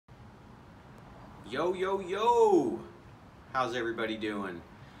Yo, yo, yo! How's everybody doing?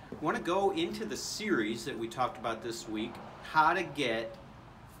 I want to go into the series that we talked about this week, how to get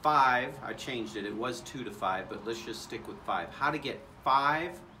 5, I changed it, it was 2 to 5, but let's just stick with 5. How to get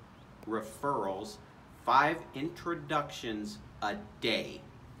 5 referrals, 5 introductions a day.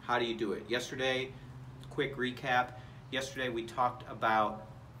 How do you do it? Yesterday, quick recap, yesterday we talked about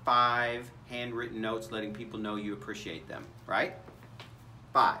 5 handwritten notes letting people know you appreciate them, right?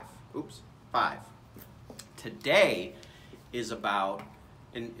 5. Today is about,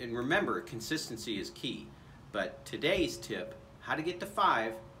 and remember, consistency is key, but today's tip, how to get to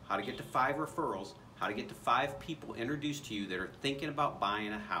 5, how to get to 5 referrals, how to get to 5 people introduced to you that are thinking about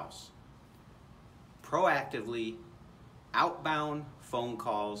buying a house. Proactively, outbound phone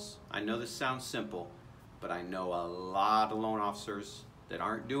calls. I know this sounds simple, but I know a lot of loan officers that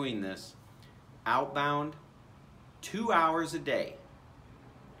aren't doing this. Outbound, 2 hours a day.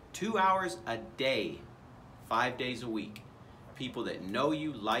 2 hours a day, 5 days a week. People that know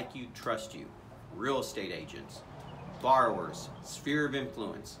you, like you, trust you. Real estate agents, borrowers, sphere of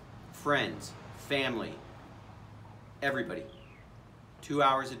influence, friends, family, everybody. 2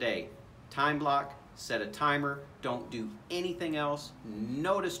 hours a day. Time block, set a timer, don't do anything else,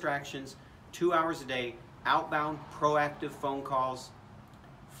 no distractions. 2 hours a day, outbound, proactive phone calls,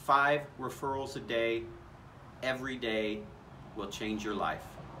 5 referrals a day, every day will change your life.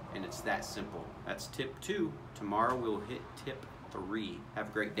 And it's that simple. That's tip 2. Tomorrow we'll hit tip 3. Have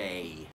a great day.